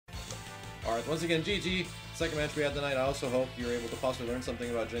Arth. Once again, GG. Second match we had tonight. I also hope you were able to possibly learn something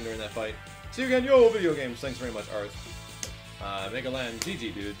about Jin during that fight. See you again, yo, video games. Thanks very much, Arth. Mega Land,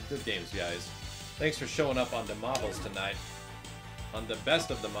 GG, dude. Good games, guys. Thanks for showing up on the marbles tonight. On the best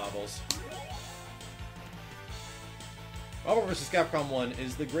of the marbles. Marvel vs. Capcom 1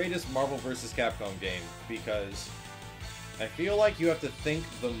 is the greatest Marvel vs. Capcom game because I feel like you have to think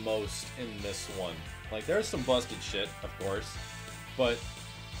the most in this one. Like, there's some busted shit, of course, but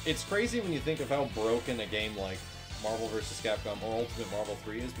it's crazy when you think of how broken a game like Marvel vs. Capcom or Ultimate Marvel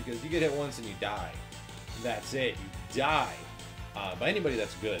 3 is, because you get hit once and you die. That's it. You die. By anybody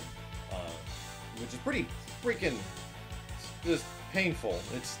that's good. Which is pretty freaking just painful.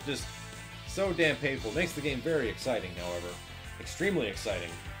 It's just so damn painful. It makes the game very exciting, however. Extremely exciting,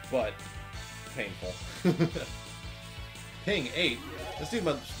 but painful. Ping 8. This dude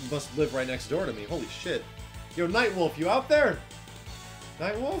must live right next door to me. Holy shit. Yo, Nightwolf, you out there?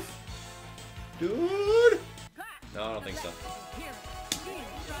 Nightwolf? Dude? No, I don't think so.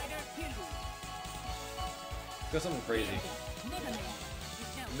 Got something crazy.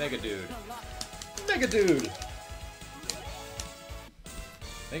 Mega Dude. Mega Dude!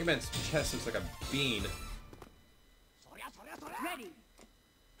 Mega Man's chest looks like a bean. Ready.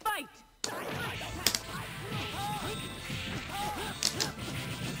 Fight!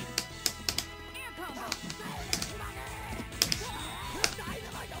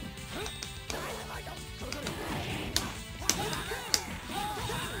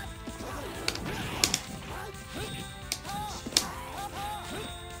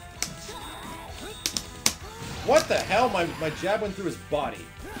 What the hell? My jab went through his body.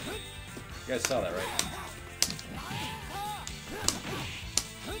 You guys saw that, right?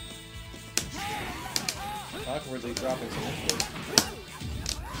 Awkwardly dropping some input.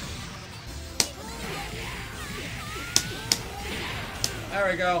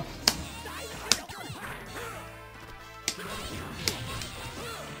 There we go.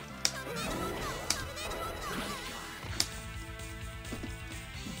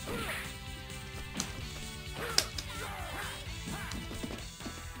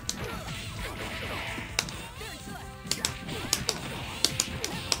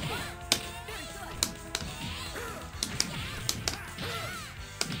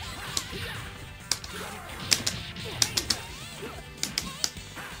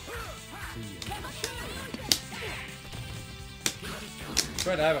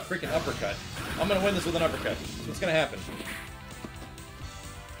 Trying to have a freaking uppercut. I'm gonna win this with an uppercut. What's gonna happen?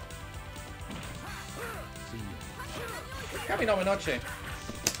 Kami no Minoche.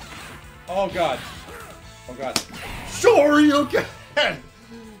 Oh god. Oh god. Shoryuken!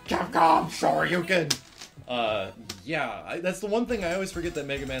 Capcom Shoryuken! Yeah, that's the one thing I always forget that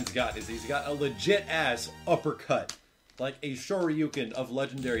Mega Man's got, is he's got a legit ass uppercut. Like a Shoryuken of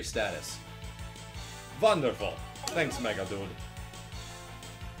legendary status. Wonderful. Thanks, Mega Dude.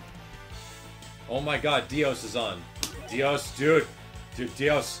 Oh my god, Dios is on. Dios, dude. Dude,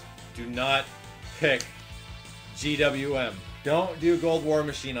 Dios, do not pick GWM. Don't do Gold War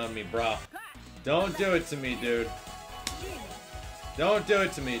Machine on me, brah. Don't do it to me, dude. Don't do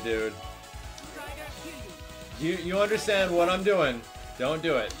it to me, dude. You understand what I'm doing. Don't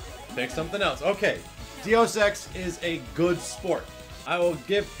do it. Pick something else. Okay, Dios X is a good sport. I will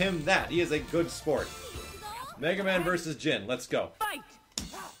give him that. He is a good sport. Mega Man versus Jin. Let's go. Fight!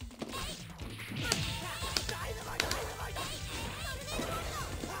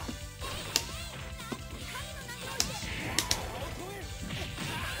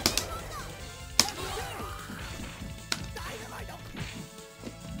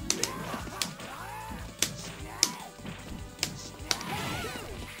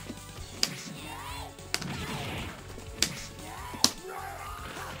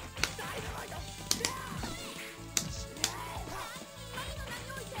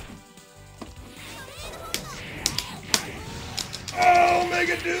 Oh,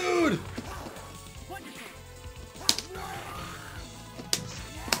 Mega Dude!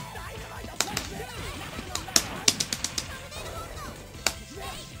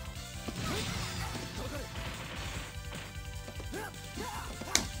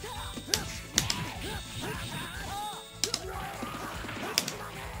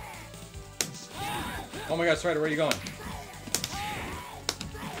 Oh my god, Strider, where are you going?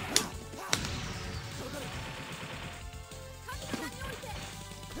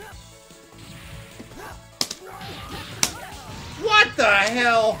 What the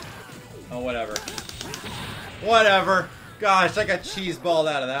hell? Oh, whatever. Whatever. Gosh, I got cheese-balled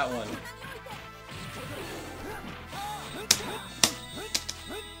out of that one.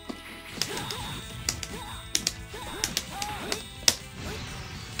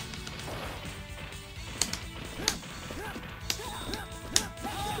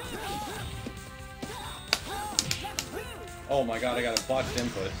 Oh my god, I got a botched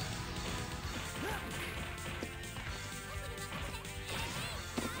input.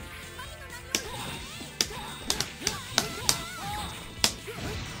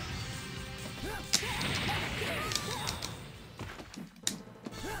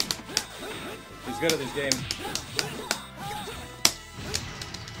 He's good at this game.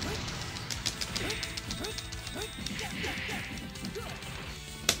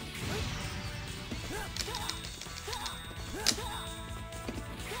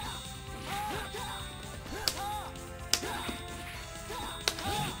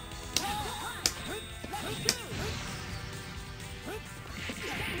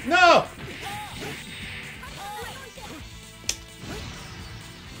 No!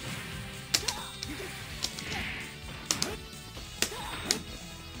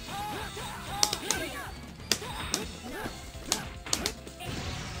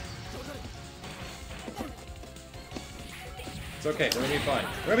 It's okay, we're gonna be fine.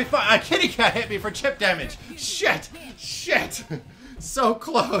 We're gonna be fine. A kitty cat hit me for chip damage! Shit! Shit! So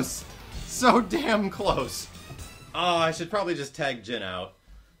close! So damn close! Oh, I should probably just tag Jin out.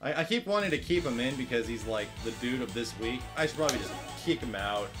 I keep wanting to keep him in because he's like the dude of this week. I should probably just kick him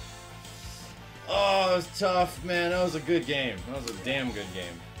out. Oh, that was tough, man. That was a good game. That was a damn good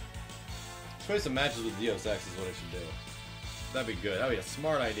game. Let's play some matches with Deus Ex is what I should do. That'd be good. That'd be a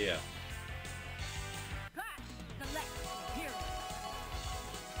smart idea.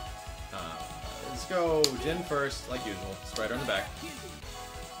 Let's go Jin first, like usual. Strider in the back.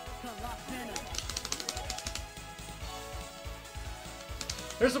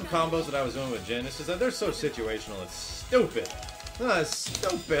 There's some combos that I was doing with Jin. It's just that they're so situational. It's stupid. Ah, it's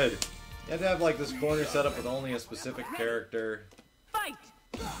stupid. You have to have like this corner set up with only a specific character. Fight!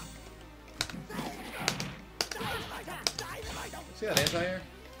 See that anti-air?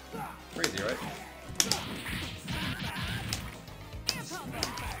 Crazy, right?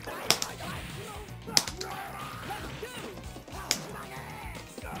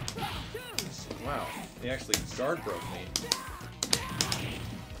 Wow, he actually guard broke me.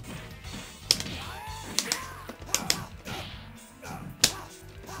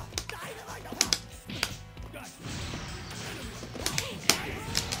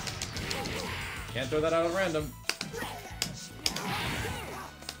 Can't throw that out at random.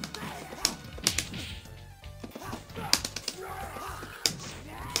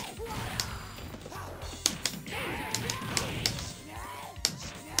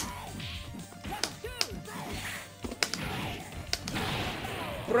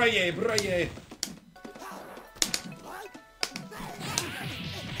 Braille, braille.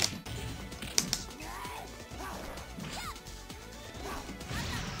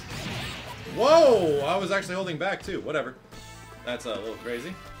 Whoa! I was actually holding back too. Whatever. That's a little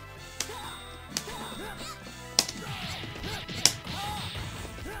crazy.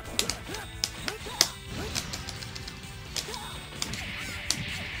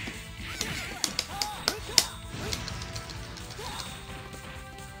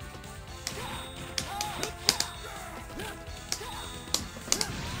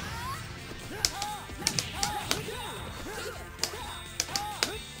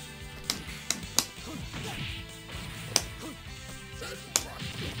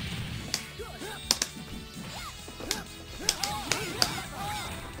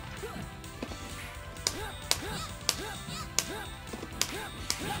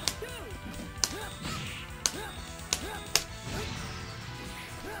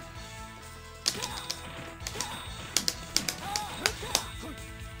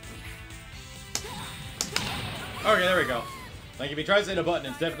 Okay, there we go. Like, if he tries to hit a button,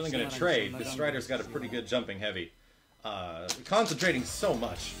 it's definitely going to trade, because Strider's got a pretty good jumping heavy. Concentrating so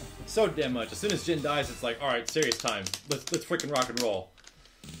much. So damn much. As soon as Jin dies, it's like, alright, serious time. Let's freaking rock and roll.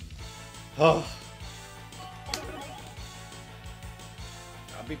 Oh.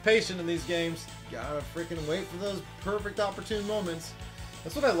 Gotta be patient in these games. Gotta freaking wait for those perfect opportune moments.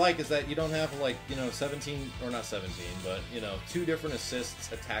 That's what I like, is that you don't have, like, you know, 17, or not 17, but, you know, 2 different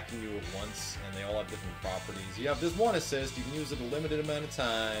assists attacking you at once, and they all have different properties. You have this one assist, you can use it a limited amount of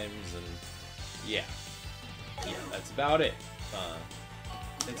times, and yeah. Yeah, that's about it.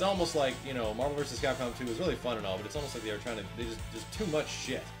 It's almost like, you know, Marvel vs. Capcom 2 was really fun and all, but it's almost like they were trying to, just too much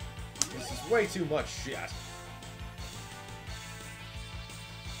shit. It's just way too much shit.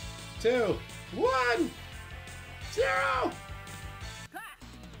 2, 1, 0!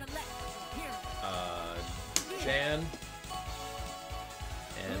 Jan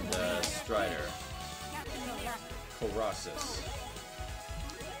and Strider. Colossus.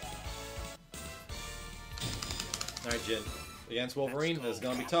 Alright, Jin. Against Wolverine, this is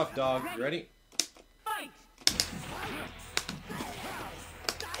gonna be tough, dog. You ready? Fight!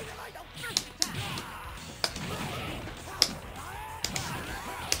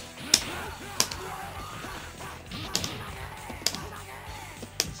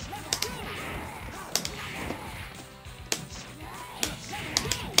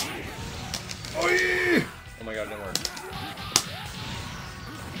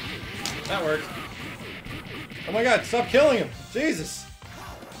 That worked. Oh my god, stop killing him! Jesus!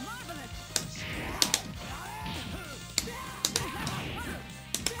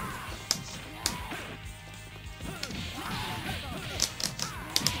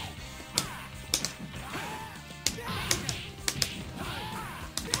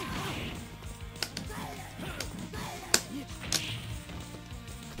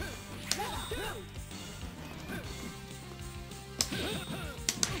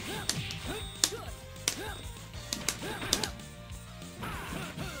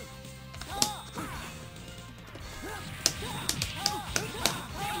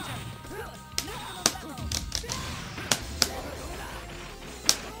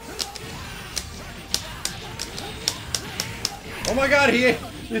 Oh my god,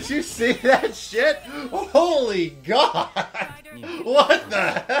 did you see that shit? Holy god! What the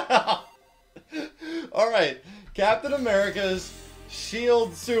hell? Alright, Captain America's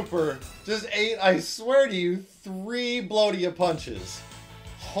Shield Super just ate, I swear to you, 3 blow-to-you punches.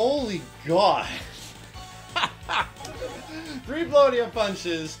 Holy god. 3 blow-to-you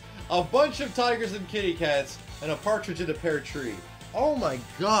punches, a bunch of tigers and kitty cats, and a partridge in a pear tree. Oh my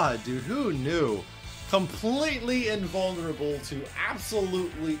god, dude, who knew? Completely invulnerable to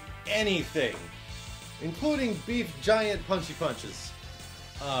absolutely anything, including beef giant punchy punches.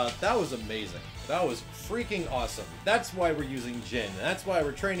 That was amazing. That was freaking awesome. That's why we're using JIN. That's why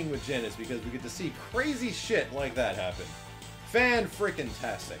we're training with JIN, is because we get to see crazy shit like that happen.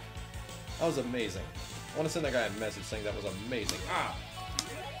 Fan-freaking-tastic. That was amazing. I want to send that guy a message saying that was amazing. Ah!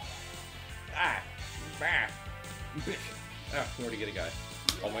 Ah! Bah! Ah, we already get a guy.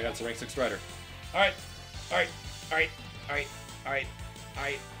 Oh my god, it's a rank 6 strider. Alright. Alright. Alright. Alright. Alright.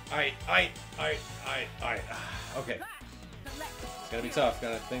 Alright. Alright. Alright. Alright. Okay. It's gonna be tough.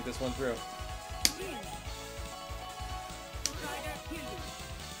 Gotta think this one through.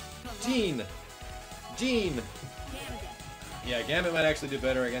 JIN. JIN. Yeah, Gambit might actually do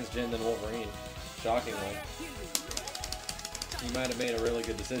better against JIN than Wolverine. Shockingly. He might have made a really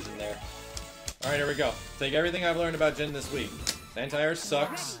good decision there. Alright, here we go. Take everything I've learned about JIN this week. Anti-air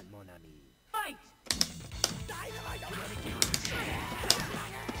sucks.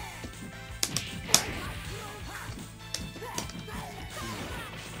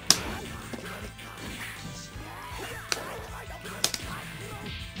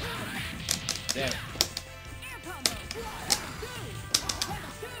 Damn.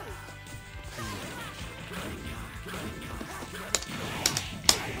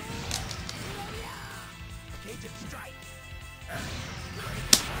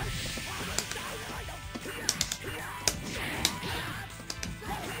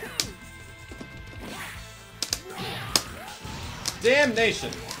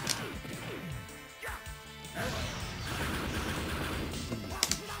 Damnation.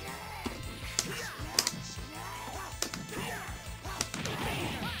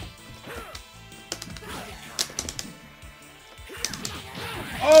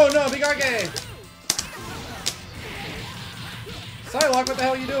 Oh no, Bigage! Psylocke, what the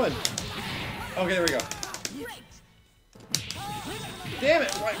hell are you doing? Okay, there we go. Damn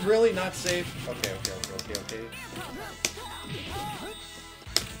it! What, really? Not safe? Okay.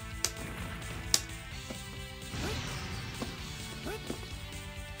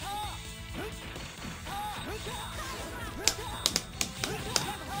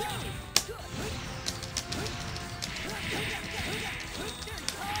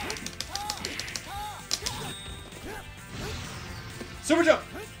 Super jump!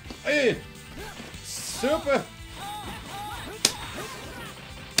 Hey! Super!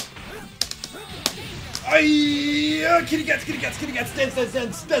 Ay! Kitty cats, dance, kitty cats,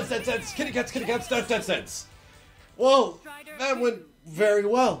 dance. Well, that went very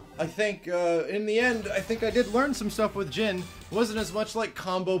well. I think, in the end, I think I did learn some stuff with JIN. It wasn't as much like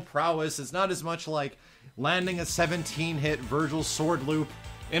combo prowess. It's not as much like landing a 17-hit Virgil sword loop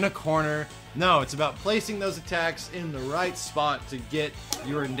in a corner. No, it's about placing those attacks in the right spot to get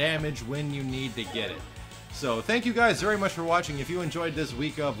your damage when you need to get it. So thank you guys very much for watching. If you enjoyed this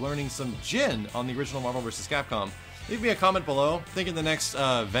week of learning some JIN on the original Marvel vs. Capcom, leave me a comment below. Thinking the next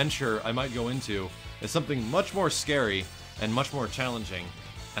venture I might go into is something much more scary and much more challenging.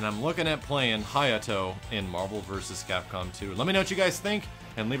 And I'm looking at playing Hayato in Marvel vs. Capcom 2. Let me know what you guys think,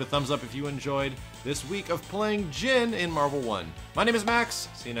 and leave a thumbs up if you enjoyed this week of playing JIN in Marvel 1. My name is Max.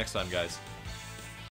 See you next time, guys.